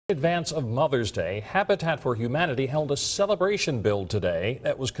In advance of Mother's Day, Habitat for Humanity held a celebration build today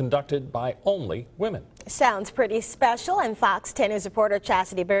that was conducted by only women. Sounds pretty special, and Fox 10 News reporter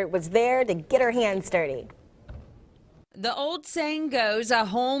Chastity Byrd was there to get her hands dirty. The old saying goes, a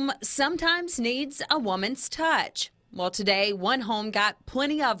home sometimes needs a woman's touch. Well, today, one home got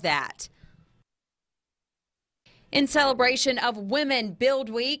plenty of that. In celebration of Women Build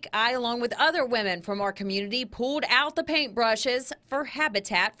Week, I, along with other women from our community, pulled out the paintbrushes for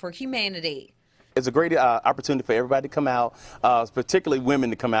Habitat for Humanity. It's a great opportunity for everybody to come out, particularly women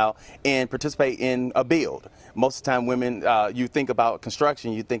to come out and participate in a build. Most of the time women, you think about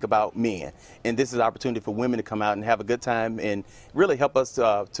construction, you think about men. And this is an opportunity for women to come out and have a good time and really help us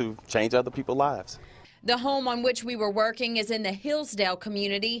to change other people's lives. The home on which we were working is in the Hillsdale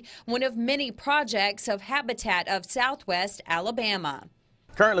community, one of many projects of Habitat of Southwest Alabama.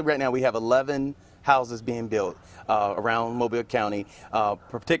 Currently, right now, we have 11 houses being built around Mobile County.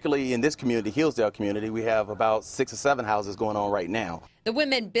 Particularly in this community, Hillsdale community, we have about 6 or 7 houses going on right now. The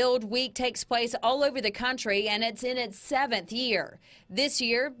Women Build Week takes place all over the country, and it's in its 7th year. This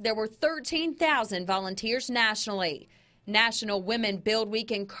year, there were 13,000 volunteers nationally. National Women Build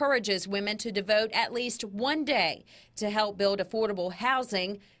Week encourages women to devote at least one day to help build affordable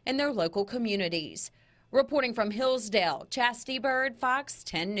housing in their local communities. Reporting from Hillsdale, Chastity Byrd, Fox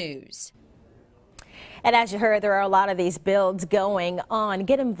 10 News. And as you heard, there are a lot of these builds going on.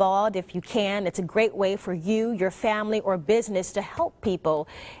 Get involved if you can. It's a great way for you, your family, or business to help people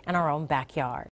in our own backyard.